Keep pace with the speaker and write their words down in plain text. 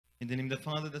In the name of the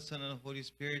Father, the Son, and the Holy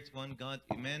Spirit, one God,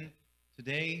 Amen.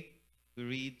 Today we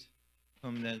read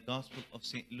from the Gospel of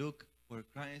St. Luke, where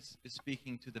Christ is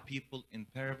speaking to the people in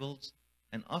parables,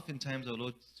 and oftentimes our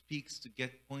Lord speaks to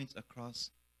get points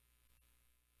across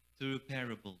through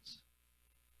parables,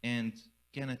 and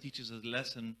kind of teaches us a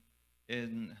lesson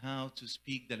in how to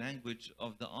speak the language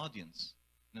of the audience.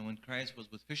 Now, when Christ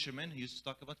was with fishermen, he used to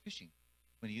talk about fishing.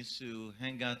 When he used to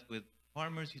hang out with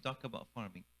farmers, he talked about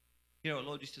farming. Here, our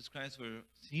Lord Jesus Christ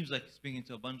seems like he's speaking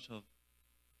to a bunch of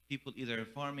people either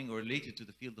farming or related to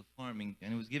the field of farming,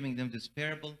 and he was giving them this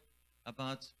parable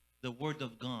about the word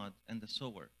of God and the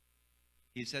sower.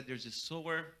 He said there's this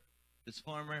sower, this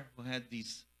farmer who had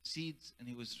these seeds, and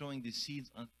he was throwing these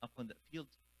seeds up on the field,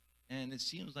 and it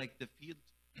seems like the field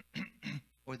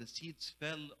or the seeds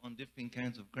fell on different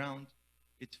kinds of ground.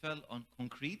 It fell on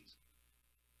concrete,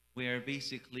 where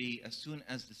basically as soon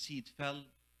as the seed fell,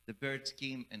 the birds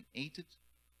came and ate it.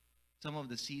 Some of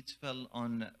the seeds fell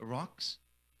on rocks,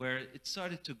 where it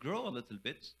started to grow a little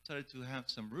bit, started to have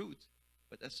some root.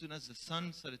 But as soon as the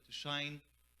sun started to shine,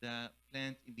 the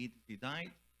plant immediately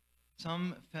died.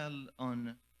 Some fell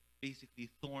on basically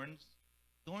thorns.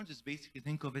 Thorns is basically,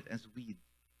 think of it as weed.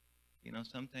 You know,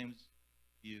 sometimes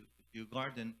if you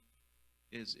garden,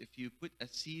 is if you put a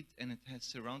seed and it has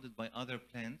surrounded by other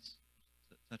plants,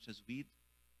 such as weed,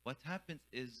 what happens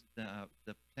is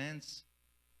the plants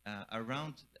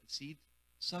around the seed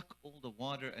suck all the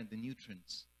water and the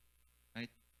nutrients, right?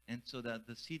 And so that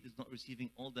the seed is not receiving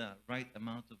all the right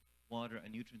amount of water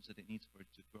and nutrients that it needs for it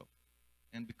to grow.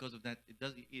 And because of that,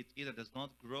 it either does not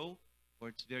grow or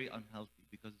it's very unhealthy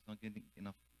because it's not getting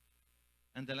enough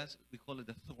food. And the last, we call it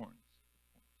the thorns.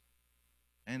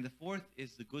 And the fourth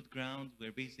is the good ground,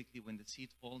 where basically when the seed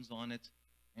falls on it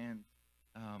and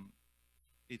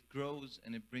it grows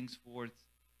and it brings forth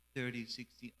 30,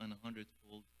 60, and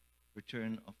 100-fold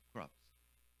return of crops.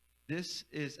 This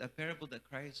is a parable that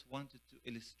Christ wanted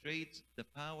to illustrate the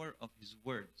power of his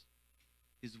word.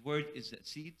 His word is the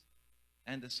seed,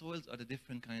 and the soils are the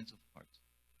different kinds of hearts.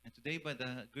 And today, by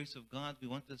the grace of God, we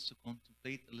want us to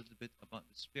contemplate a little bit about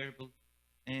this parable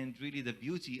and really the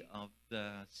beauty of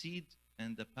the seed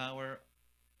and the power,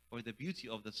 or the beauty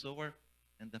of the sower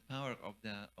and the power of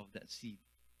that seed.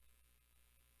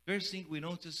 First thing, we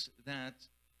notice that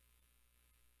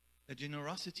the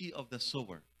generosity of the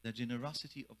sower, the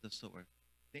generosity of the sower.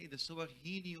 The sower,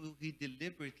 he knew he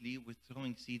deliberately was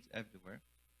throwing seeds everywhere,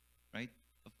 right?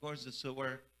 Of course, the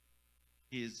sower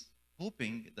is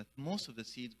hoping that most of the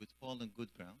seeds would fall on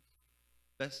good ground,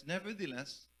 but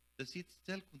nevertheless, the seeds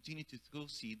still continue to throw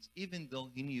seeds, even though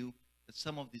he knew that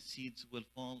some of the seeds will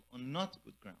fall on not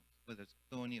good ground, whether it's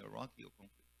thorny or rocky or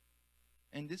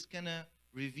concrete. And this kind of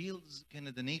reveals kind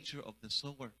of the nature of the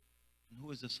sower. And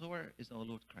who is the sower? Is our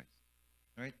Lord Christ,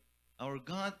 right? Our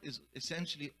God is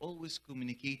essentially always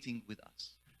communicating with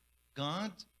us.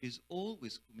 God is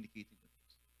always communicating with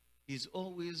us. He's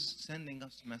always sending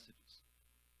us messages.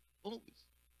 Always.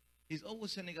 He's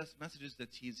always sending us messages that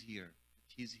he's here,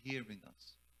 that he's hearing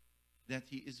us, that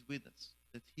he is with us,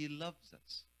 that he loves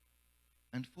us.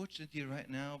 Unfortunately, right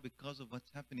now, because of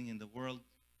what's happening in the world,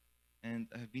 and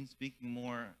I've been speaking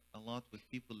a lot with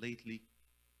people lately,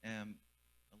 a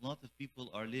lot of people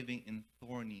are living in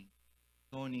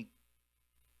thorny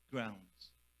grounds,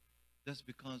 just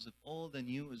because of all the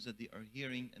news that they are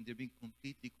hearing, and they're being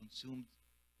completely consumed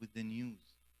with the news.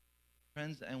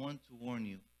 Friends, I want to warn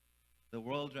you, the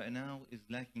world right now is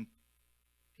lacking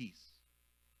peace.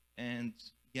 And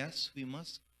yes, we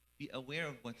must be aware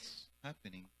of what's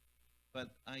happening, but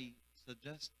I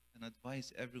suggest and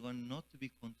advise everyone not to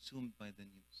be consumed by the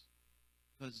news,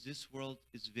 because this world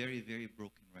is very, very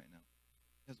broken right now.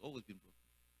 It has always been broken,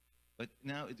 but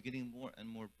now it's getting more and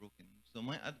more broken. So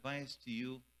my advice to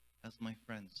you, as my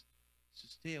friends, is to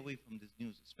stay away from this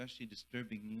news, especially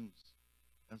disturbing news,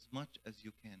 as much as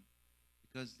you can,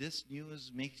 because this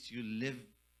news makes you live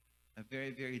a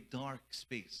very, very dark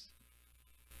space,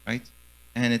 right?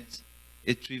 And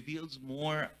it reveals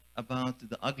more about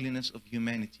the ugliness of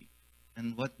humanity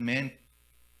and what man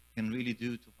can really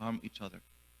do to harm each other.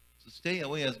 So stay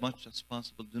away as much as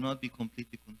possible. Do not be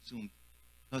completely consumed,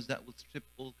 because that will strip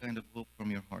all kind of hope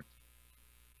from your heart.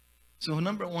 So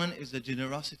number one is the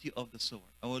generosity of the sower.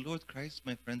 Our Lord Christ,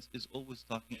 my friends, is always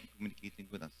talking and communicating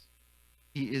with us.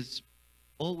 He is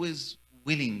always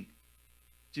willing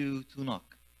to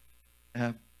knock.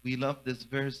 We love this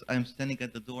verse, I'm standing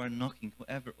at the door knocking.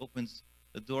 Whoever opens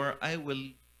the door, I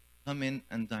will come in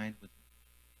and dine with him.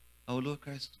 Our Lord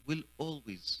Christ will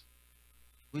always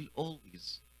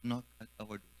knock at our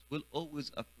doors, will always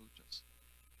approach us.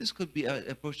 This could be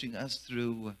approaching us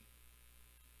through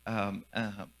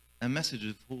a message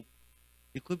of hope.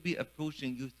 It could be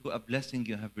approaching you through a blessing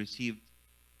you have received.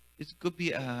 It could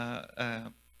be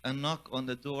a knock on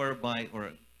the door by,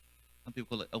 or some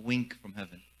people call it a wink from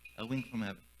heaven. A wink from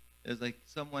heaven. It's like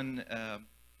someone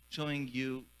showing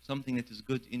you something that is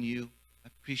good in you,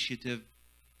 appreciative,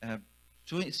 uh,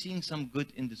 seeing some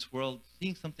good in this world,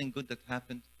 seeing something good that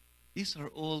happened. These are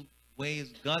all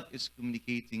ways God is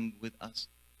communicating with us,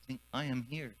 saying, I am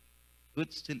here.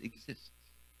 Good still exists.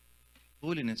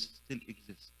 Holiness still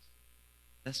exists.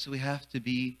 Thus, we have to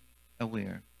be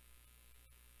aware.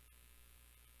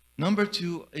 Number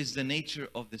 2 is the nature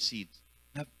of the seed.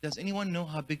 Does anyone know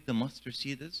how big the mustard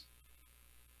seed is?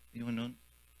 Anyone know?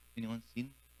 Anyone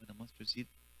seen what a mustard seed?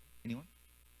 Anyone?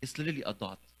 It's literally a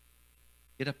dot.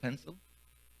 Get a pencil,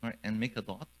 right, and make a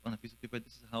dot on a piece of paper.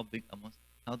 This is how big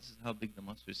how big the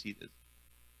mustard seed is.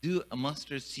 Do a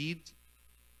mustard seed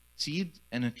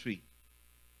and a tree,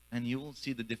 and you will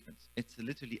see the difference. It's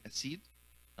literally a seed,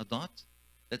 a dot,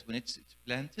 that when it's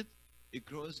planted, it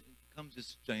grows and becomes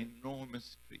this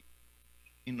ginormous tree.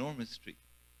 Enormous tree.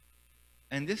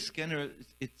 And this scanner,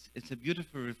 it's a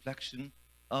beautiful reflection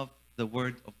of the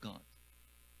Word of God.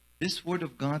 This Word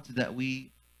of God that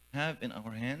we have in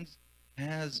our hands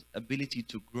has ability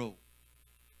to grow,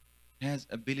 has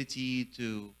ability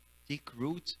to take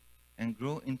root and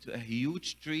grow into a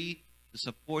huge tree to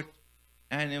support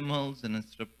animals and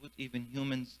support even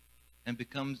humans, and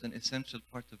becomes an essential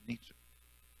part of nature.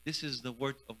 This is the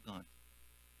Word of God.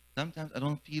 Sometimes I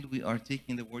don't feel we are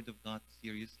taking the Word of God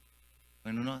seriously.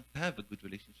 We do not have a good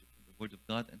relationship with the Word of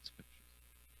God and Scriptures.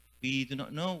 We do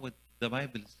not know what the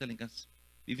Bible is telling us,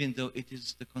 even though it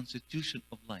is the constitution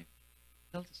of life.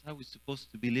 It tells us how we're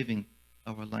supposed to be living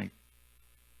our life.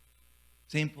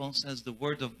 St. Paul says the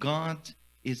Word of God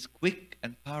is quick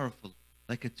and powerful,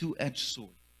 like a two-edged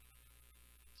sword.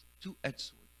 It's a two-edged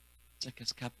sword. It's like a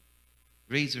scalpel,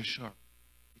 razor sharp.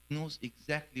 It knows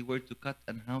exactly where to cut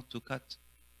and how to cut,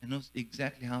 and knows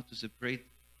exactly how to separate,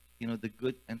 the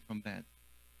good and from bad.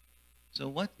 So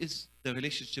what is the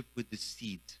relationship with the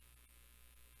seed?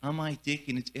 Am I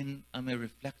taking it in? Am I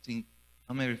reflecting?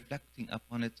 Am I reflecting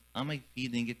upon it? Am I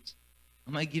feeding it?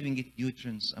 Am I giving it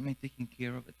nutrients? Am I taking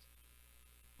care of it?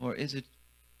 Or is it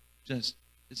just,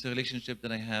 it's a relationship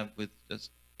that I have with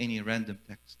just any random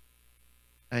text?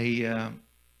 A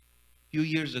few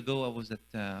years ago, I was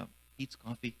at Pete's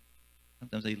Coffee.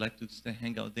 Sometimes I like to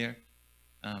hang out there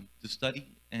to study.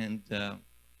 And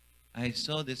I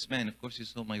saw this man. Of course, he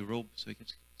saw my robe. So he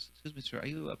goes, excuse me, sir, are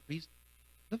you a priest?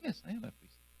 I said, yes, I am a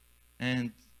priest.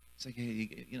 And it's like,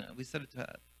 we started to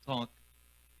talk.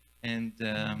 And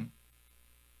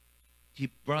he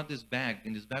brought this bag,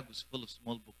 and this bag was full of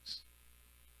small books.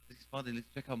 He said, Father, let's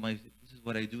check out this is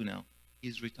what I do now.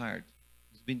 He's retired.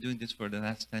 He's been doing this for the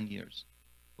last 10 years,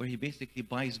 where he basically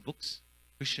buys books,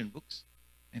 Christian books,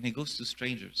 and he goes to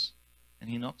strangers, and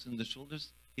he knocks on the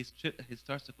shoulders. He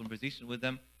starts a conversation with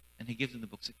them, and he gives them the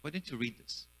books. Like, why didn't you read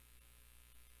this?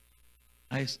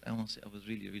 I want to say I was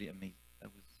really, really amazed.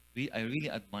 I really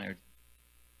admired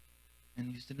him.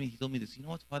 And he told me this. You know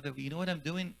what, Father? You know what I'm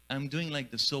doing? I'm doing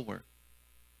like the sower.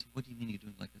 So what do you mean you're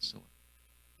doing like the sower?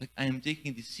 Like, I am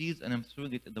taking the seeds and I'm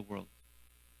throwing it in the world.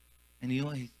 And you know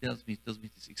what he tells me? He tells me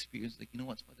this experience. Like, you know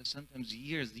what, Father? Sometimes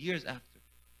years after,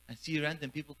 I see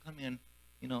random people coming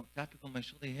and, tapping on my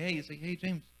shoulder. Hey, it's like, hey,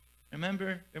 James,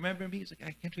 remember me? It's like,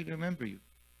 I can't really remember you.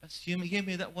 You gave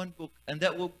me that one book, and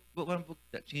that one book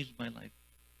that changed my life.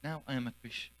 Now I am a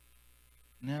Christian.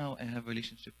 Now I have a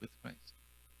relationship with Christ.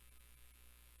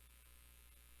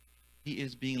 He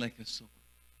is being like a sower.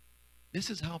 This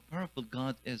is how powerful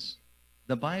God is.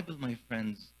 The Bible, my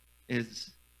friends,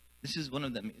 this is one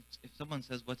of them. If someone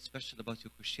says, what's special about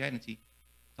your Christianity,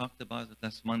 talked about it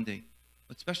last Monday.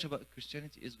 What's special about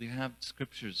Christianity is we have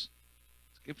scriptures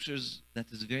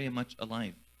that is very much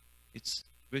alive. It's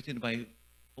written by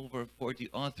over 40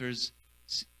 authors,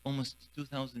 almost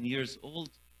 2,000 years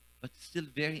old, but still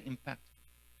very impactful.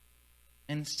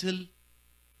 And still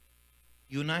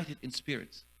united in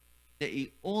spirit.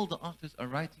 All the authors are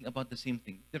writing about the same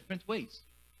thing, different ways.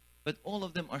 But all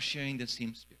of them are sharing the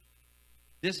same spirit.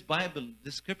 This Bible,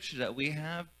 the scripture that we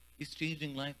have, is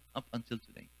changing life up until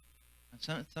today.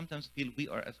 And sometimes feel we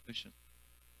are as Christians.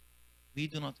 We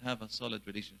do not have a solid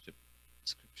relationship with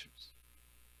scriptures.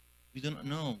 We do not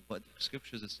know what the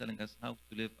scriptures is telling us how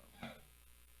to live our life.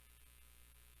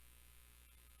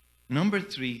 Number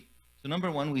 3, so number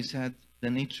 1, we said the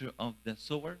nature of the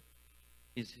sower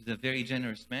is he's a very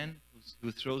generous man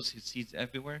who throws his seeds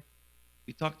everywhere.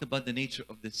 We talked about the nature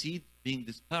of the seed being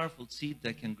this powerful seed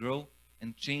that can grow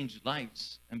and change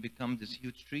lives and become this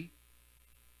huge tree.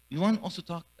 We want to also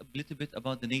talk a little bit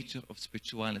about the nature of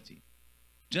spirituality.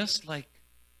 Just like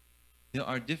there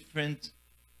are different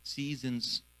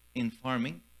seasons in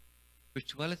farming,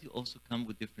 spirituality also comes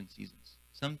with different seasons.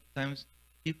 Sometimes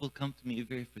people come to me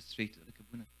very frustrated, like,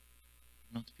 Abouna,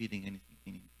 I'm not feeling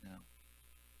anything now.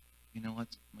 You know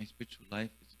what? My spiritual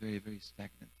life is very, very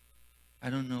stagnant. I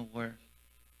don't know where.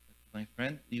 But my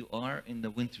friend, you are in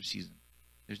the winter season.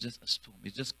 There's just a storm.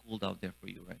 It's just cold out there for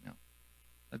you right now.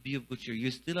 But be of good cheer.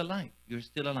 You're still alive. You're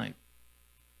still alive.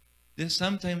 There's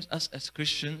sometimes us as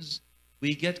Christians,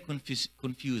 we get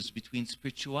confused between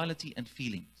spirituality and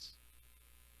feelings.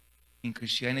 In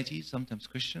Christianity, sometimes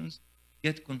Christians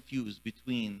get confused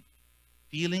between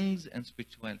feelings and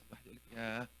spirituality.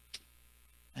 Yeah,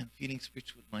 I'm feeling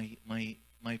spiritual.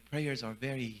 My prayers are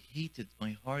very heated.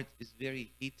 My heart is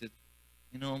very heated.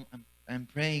 You know, I'm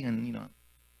praying and, you know,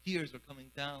 tears are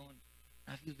coming down.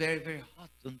 I feel very, very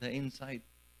hot on the inside,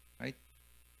 right?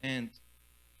 And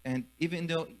even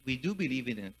though we do believe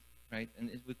in it, right?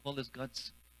 And we call this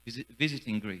God's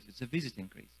visiting grace. It's a visiting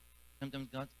grace. Sometimes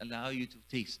God allow you to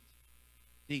taste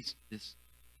this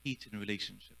heat in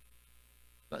relationship.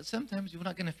 But sometimes you're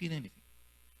not going to feel anything,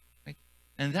 right?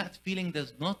 And that feeling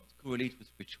does not correlate with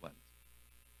spirituality.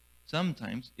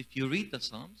 Sometimes, if you read the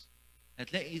Psalms,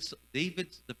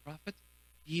 David, the prophet,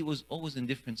 he was always in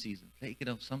different seasons. تلاقي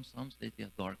كده في some Psalms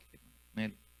تلاقي dark كده.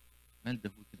 مال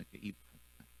دهوت كده كئيب.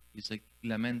 He's like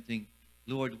lamenting,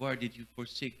 Lord, why did you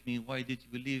forsake me? Why did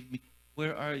you leave me?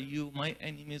 Where are you? My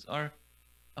enemies are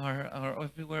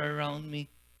everywhere around me.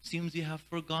 Seems you have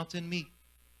forgotten me.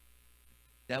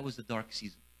 That was the dark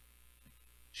season.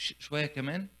 شوية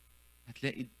كمان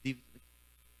هتلاقي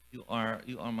you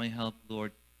are my help,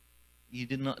 Lord. You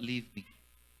did not leave me.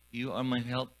 You are my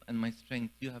help and my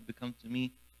strength. You have become to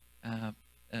me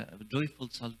joyful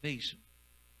salvation.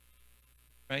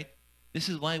 Right? This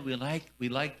is why we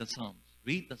like the Psalms.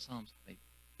 Read the Psalms, baby.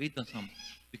 Read the Psalms.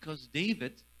 Because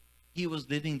David, he was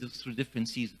living through different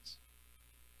seasons.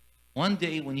 One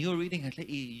day when you're reading,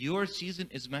 هتلاقي your season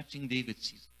is matching David's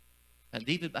season.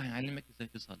 David بقى هيعلمك ازاي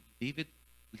تصلي. David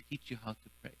will teach you how to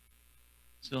pray.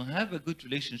 So have a good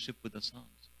relationship with the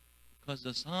Psalms. Because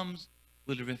the Psalms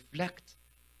will reflect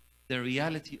the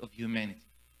reality of humanity.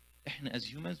 احنا as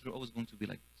humans, we're always going to be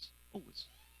like this. Always.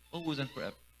 Always and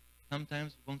forever.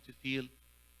 Sometimes we're going to feel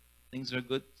things are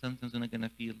good. Sometimes we're not going to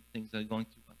feel things are going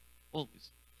too bad.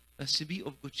 Always. But to be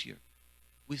of good cheer.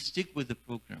 We stick with the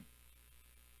program.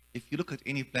 If you look at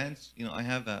any plants, you know, I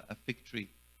have a fig tree.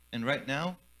 And right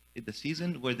now, it's the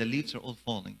season where the leaves are all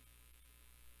falling.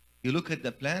 You look at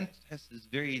the plant, it's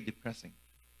very depressing.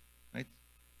 Right?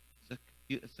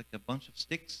 It's like a bunch of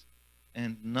sticks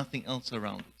and nothing else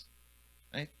around it.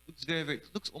 Right? It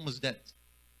looks almost dead.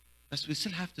 But we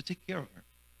still have to take care of her.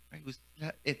 Right? We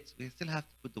still have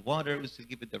to put the water, we still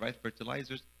give it the right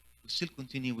fertilizers, we still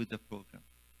continue with the program.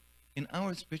 In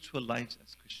our spiritual lives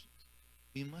as Christians,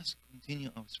 we must continue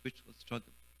our spiritual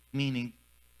struggle. Meaning,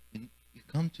 when you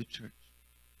come to church,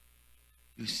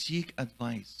 you seek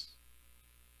advice,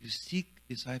 you seek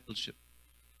discipleship,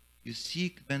 you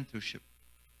seek mentorship,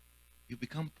 you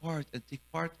become part and take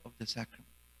part of the sacrament.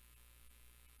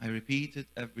 I repeat it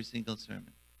every single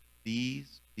sermon.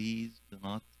 Please do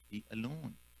not be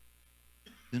alone.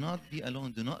 Do not be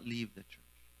alone. Do not leave the church.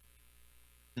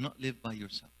 Do not live by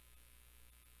yourself.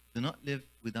 Do not live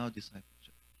without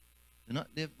discipleship. Do not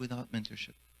live without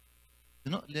mentorship.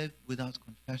 Do not live without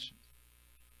confessions.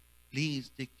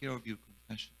 Please take care of your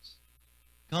confessions.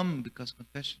 Come, because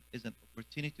confession is an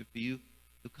opportunity for you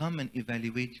to come and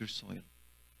evaluate your soil.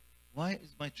 Why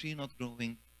is my tree not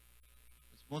growing?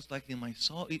 It's most likely my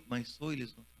soil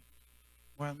is not,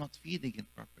 or I'm not feeding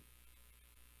it properly.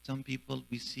 Some people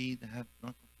we see they have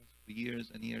not confessed for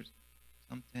years and years,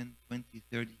 some 10, 20,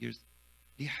 30 years.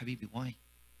 Dear Habibi, why?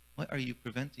 Why are you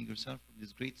preventing yourself from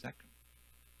this great sacrament?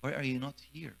 Why are you not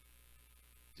here?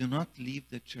 Do not leave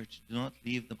the church. Do not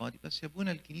leave the body. بس يا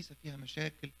أبونا الكنيسة فيها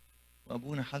مشاكل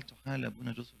وأبونا حالته حالة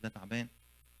أبونا جوزف ده تعبان.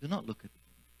 Do not look at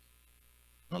Abuna.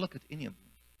 Do not look at any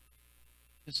Abuna.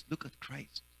 Just look at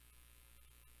Christ.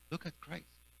 Look at Christ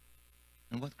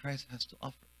and what Christ has to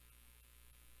offer.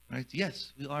 Right?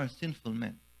 Yes, we are sinful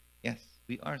men. Yes,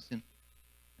 we are sinful.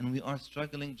 And we are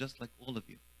struggling just like all of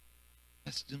you.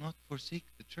 Yes, do not forsake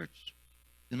the church.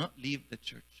 Do not leave the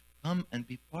church. Come and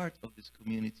be part of this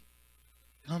community.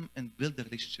 Come and build a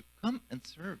relationship. Come and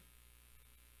serve.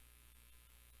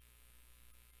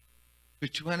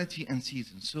 Spirituality and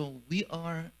seasons. So we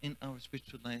are in our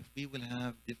spiritual life. We will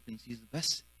have different seasons. But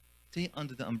stay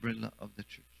under the umbrella of the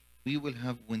church. We will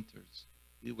have winters.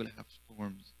 We will have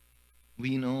storms.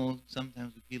 We know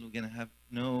sometimes we feel we're going to have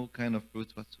no kind of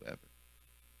fruit whatsoever.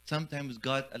 Sometimes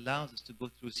God allows us to go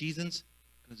through seasons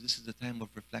because this is a time of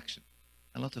reflection.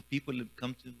 A lot of people who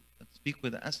come to speak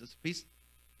with us as priests.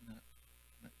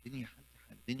 الدنيا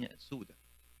حالتها الدنيا سودة.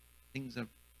 Things are.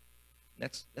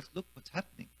 Let's look what's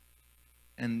happening.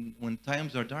 And when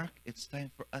times are dark, it's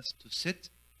time for us to sit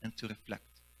and to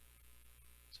reflect.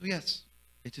 So yes,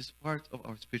 it is part of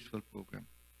our spiritual program.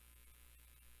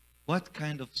 What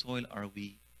kind of soil are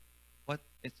we?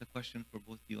 It's a question for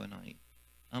both you and I.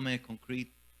 Am I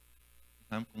concrete? If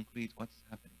I'm concrete, what's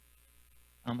happening?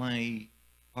 Am I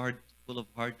full of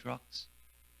hard rocks?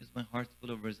 Is my heart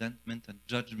full of resentment and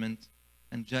judgment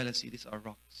and jealousy? These are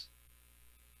rocks.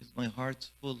 Is my heart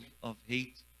full of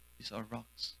hate? These are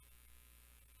rocks.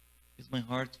 Is my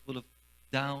heart full of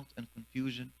doubt and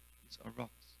confusion? These are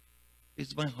rocks.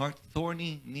 Is my heart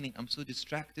thorny, meaning I'm so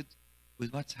distracted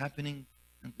with what's happening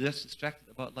and just distracted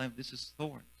about life? This is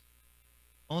thorns.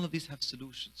 All of these have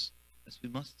solutions, as we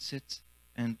must sit,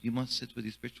 and you must sit with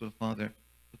your spiritual father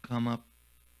to come up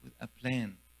with a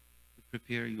plan to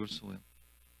prepare your soil.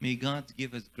 May God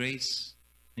give us grace.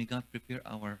 May God prepare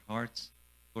our hearts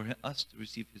for us to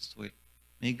receive His soil.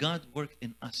 May God work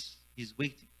in us. He's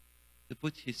waiting to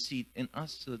put His seed in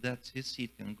us so that His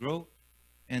seed can grow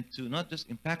and to not just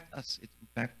impact us, it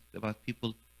impacts about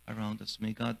people around us.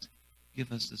 May God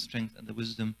give us the strength and the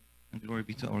wisdom, and glory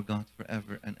be to our God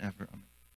forever and ever. Amen.